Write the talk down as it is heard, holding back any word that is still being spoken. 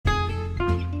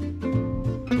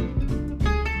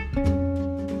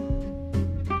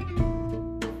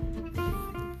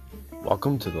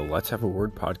Welcome to the Let's Have a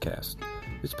Word podcast.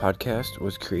 This podcast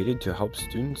was created to help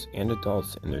students and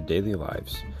adults in their daily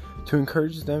lives, to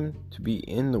encourage them to be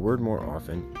in the Word more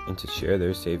often and to share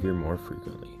their Savior more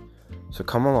frequently. So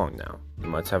come along now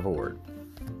and let's have a word.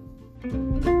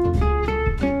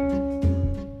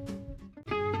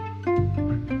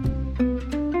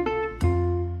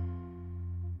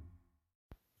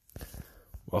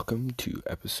 Welcome to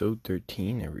episode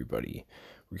 13, everybody.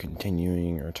 We're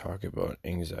continuing our talk about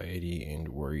anxiety and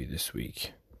worry this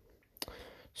week.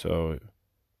 So,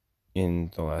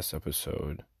 in the last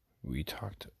episode, we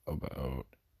talked about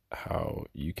how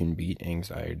you can beat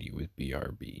anxiety with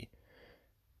BRB.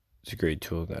 It's a great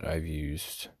tool that I've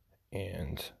used,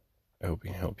 and I hope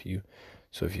it can help you.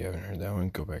 So if you haven't heard that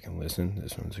one, go back and listen.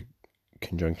 This one's a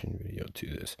conjunction video to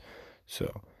this.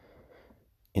 So,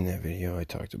 in that video, I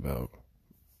talked about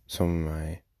some of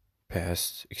my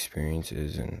past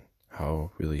experiences and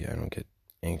how really I don't get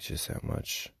anxious that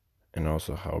much, and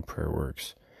also how prayer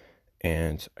works.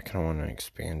 And I kind of want to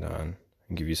expand on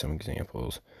and give you some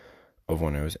examples of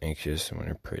when I was anxious and when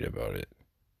I prayed about it,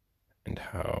 and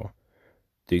how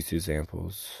these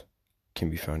examples can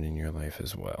be found in your life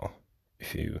as well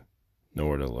if you know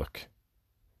where to look,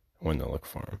 when to look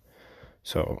for them.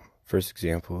 So first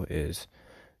example is,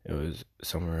 it was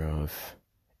summer of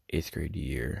 8th grade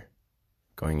year,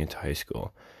 going into high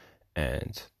school,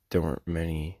 and there weren't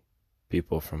many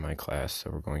people from my class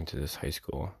that were going to this high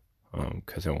school,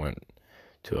 because I went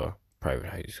to a private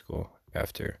high school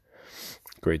after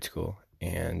grade school.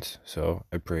 And so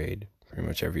I prayed pretty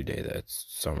much every day that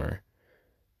summer,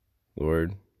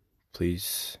 Lord,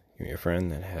 please give me a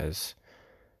friend that has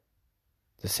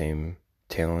the same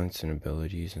talents and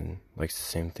abilities and likes the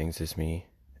same things as me,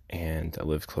 and that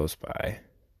lives close by.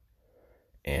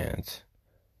 And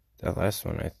that last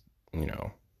one I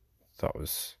thought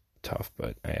was tough,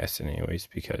 but I asked it anyways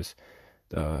because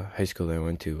the high school that I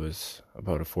went to was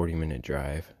about a 40-minute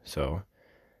drive, so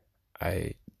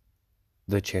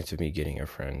the chance of me getting a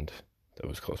friend that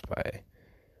was close by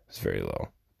was very low.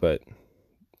 But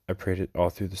I prayed it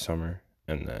all through the summer,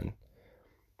 and then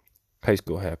high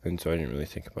school happened, so I didn't really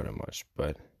think about it much,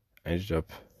 but I ended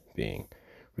up being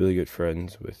really good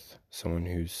friends with someone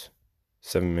who's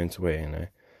 7 minutes away, and I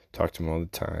talk to him all the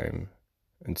time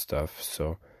and stuff.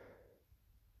 So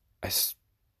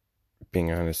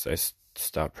being honest, I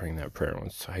stopped praying that prayer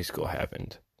once high school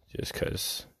happened, just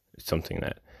because it's something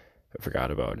that I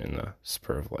forgot about in the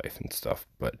spur of life and stuff.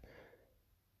 But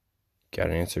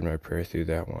God answered my prayer through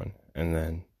that one. And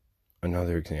then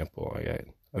another example, I got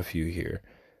a few here,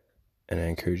 and I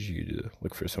encourage you to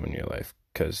look for someone in your life,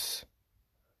 because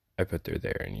I bet they're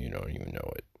there and you don't even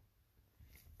know it.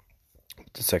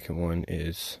 The second one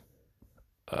is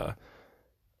a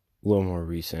little more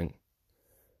recent.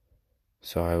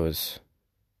 So I was,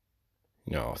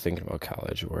 thinking about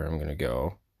college, where I'm going to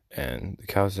go. And the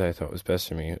college that I thought was best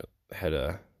for me had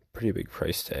a pretty big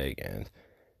price tag, and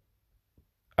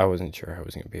I wasn't sure how I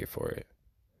was going to pay for it.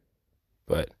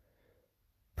 But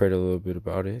prayed a little bit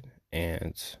about it,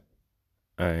 and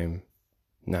I'm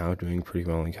now doing pretty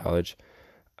well in college.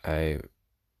 I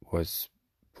was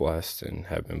blessed and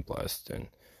have been blessed, and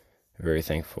very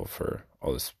thankful for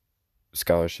all the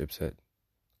scholarships that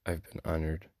I've been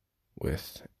honored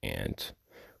with, and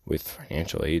with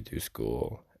financial aid through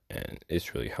school, and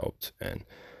it's really helped. And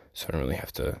so I don't really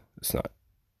have to, it's not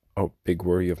a big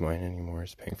worry of mine anymore,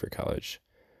 is paying for college.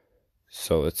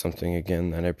 So that's something,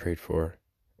 again, that I prayed for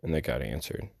and that God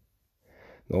answered.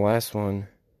 The last one,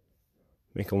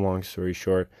 make a long story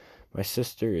short, my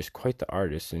sister is quite the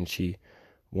artist, and she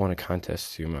won a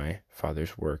contest through my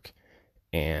father's work,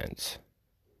 and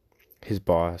his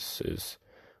bosses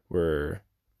were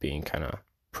being kind of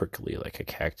prickly, like a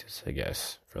cactus, I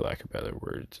guess, for lack of better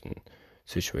words, and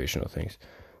situational things.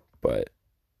 But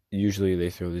usually they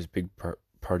throw this big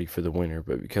party for the winner,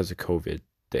 but because of COVID,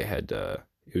 they had,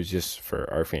 it was just for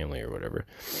our family or whatever,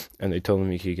 and they told him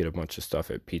he could get a bunch of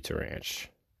stuff at Pizza Ranch.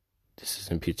 This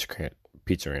isn't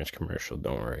Pizza Ranch commercial,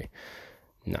 don't worry.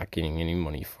 Not getting any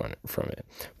money from it.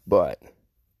 But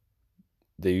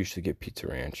they usually get Pizza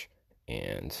Ranch,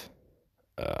 and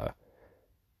the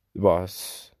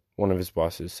boss, one of his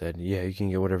bosses, said, yeah, you can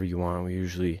get whatever you want. We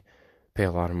usually pay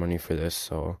a lot of money for this,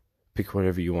 so pick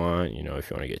whatever you want. If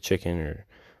you want to get chicken or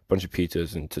a bunch of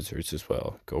pizzas and desserts as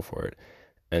well, go for it.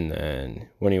 And then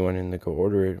when he went in to go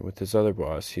order it with his other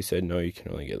boss, he said, no, you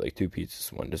can only get like 2 pizzas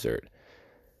and 1 dessert.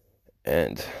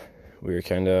 And we were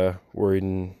kind of worried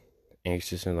and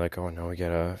anxious, and like, oh no, we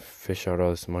gotta fish out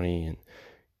all this money and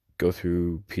go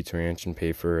through Pizza Ranch and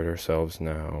pay for it ourselves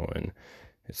now. And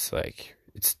it's like,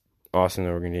 it's awesome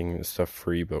that we're getting this stuff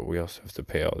free, but we also have to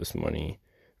pay all this money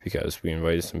because we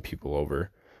invited some people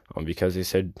over, because they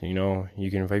said,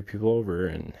 you can invite people over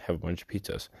and have a bunch of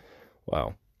pizzas.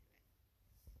 Well,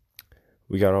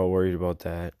 we got all worried about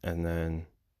that, and then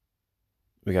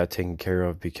we got taken care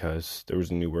of because there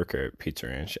was a new worker at Pizza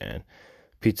Ranch, and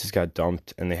pizzas got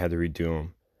dumped, and they had to redo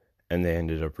them, and they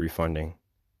ended up refunding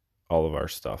all of our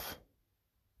stuff.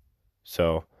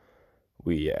 So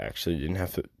we actually didn't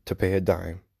have to pay a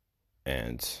dime,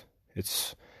 and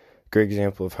it's a great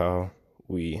example of how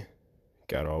we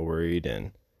got all worried,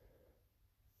 and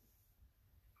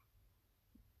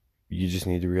you just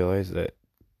need to realize that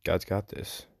God's got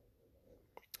this.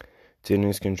 It's in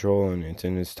His control, and it's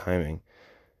in His timing.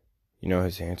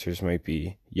 His answers might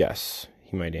be yes.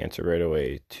 He might answer right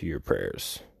away to your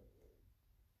prayers.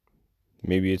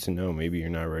 Maybe it's a no. Maybe you're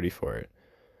not ready for it.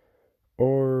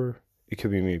 Or it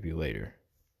could be maybe later.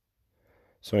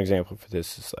 So an example for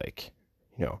this is like,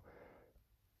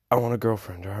 I want a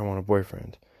girlfriend or I want a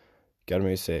boyfriend. God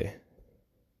may say,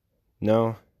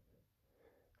 no,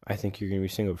 I think you're going to be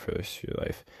single for the rest of your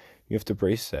life. You have to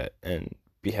brace that and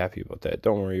be happy about that.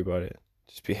 Don't worry about it.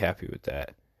 Just be happy with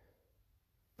that.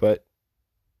 But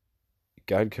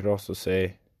God could also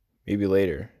say, maybe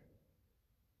later.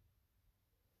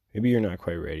 Maybe you're not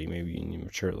quite ready. Maybe you need to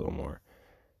mature a little more.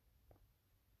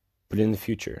 But in the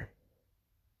future,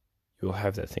 you will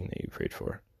have that thing that you prayed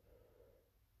for.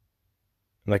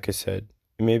 Like I said,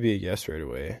 it may be a yes right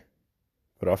away,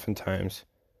 but oftentimes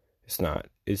it's not.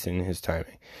 It's in His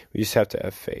timing. We just have to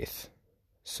have faith.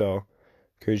 So,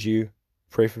 encourage you,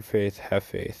 pray for faith, have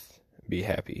faith, be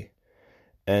happy.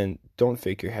 And don't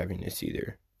fake your happiness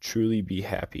either. Truly be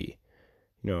happy.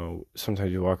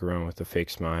 Sometimes we walk around with a fake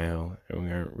smile and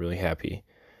we aren't really happy.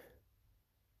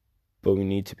 But we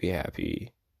need to be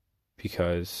happy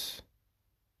because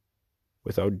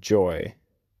without joy,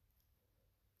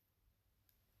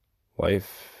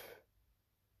 life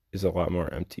is a lot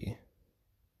more empty.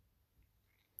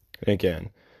 And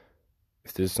again,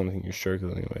 if this is something you're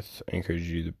struggling with, I encourage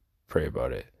you to pray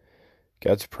about it.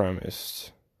 God's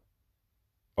promised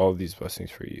all of these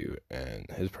blessings for you and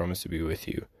His promise to be with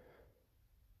you.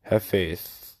 Have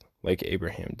faith like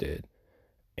Abraham did,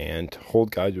 and hold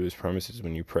God to His promises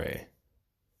when you pray.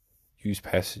 Use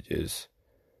passages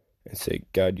and say,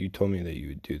 God, you told me that you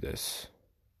would do this.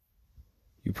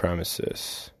 You promised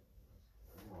this.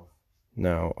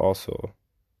 Now also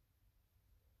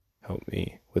help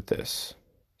me with this.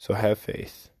 So have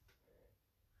faith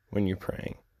when you're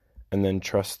praying, and then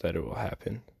trust that it will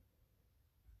happen.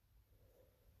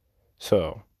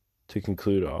 So, to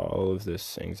conclude all of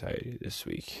this anxiety this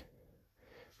week,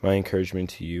 my encouragement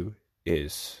to you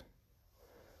is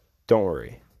don't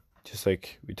worry. Just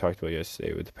like we talked about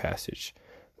yesterday with the passage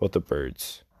about the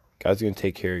birds, God's going to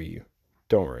take care of you.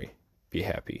 Don't worry. Be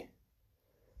happy.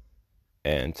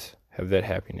 And have that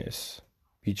happiness.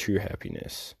 Be true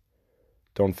happiness.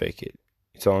 Don't fake it.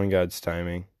 It's all in God's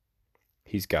timing.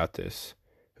 He's got this.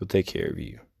 He'll take care of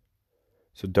you.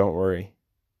 So don't worry.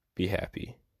 Be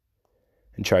happy.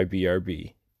 And try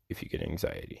BRB if you get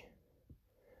anxiety.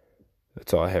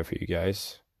 That's all I have for you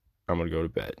guys. I'm going to go to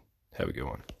bed. Have a good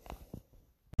one.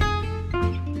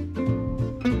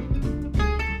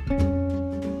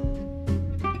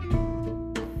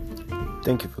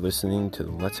 Thank you for listening to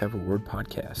the Let's Have a Word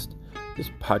podcast. This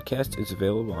podcast is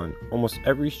available on almost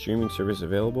every streaming service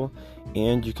available,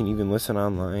 and you can even listen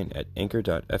online at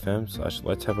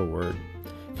anchor.fm/Let's Have a Word.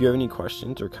 If you have any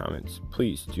questions or comments,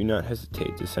 please do not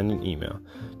hesitate to send an email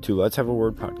to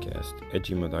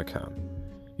letshaveawordpodcast@gmail.com.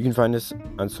 You can find us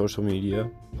on social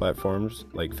media platforms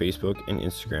like Facebook and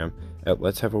Instagram at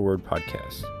Let's Have a Word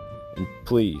Podcast. And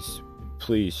please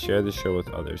share the show with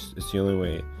others. It's the only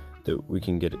way that we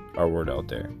can get our word out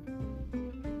there.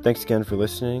 Thanks again for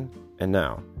listening, and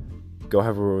now, go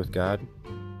have a word with God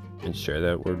and share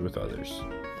that word with others.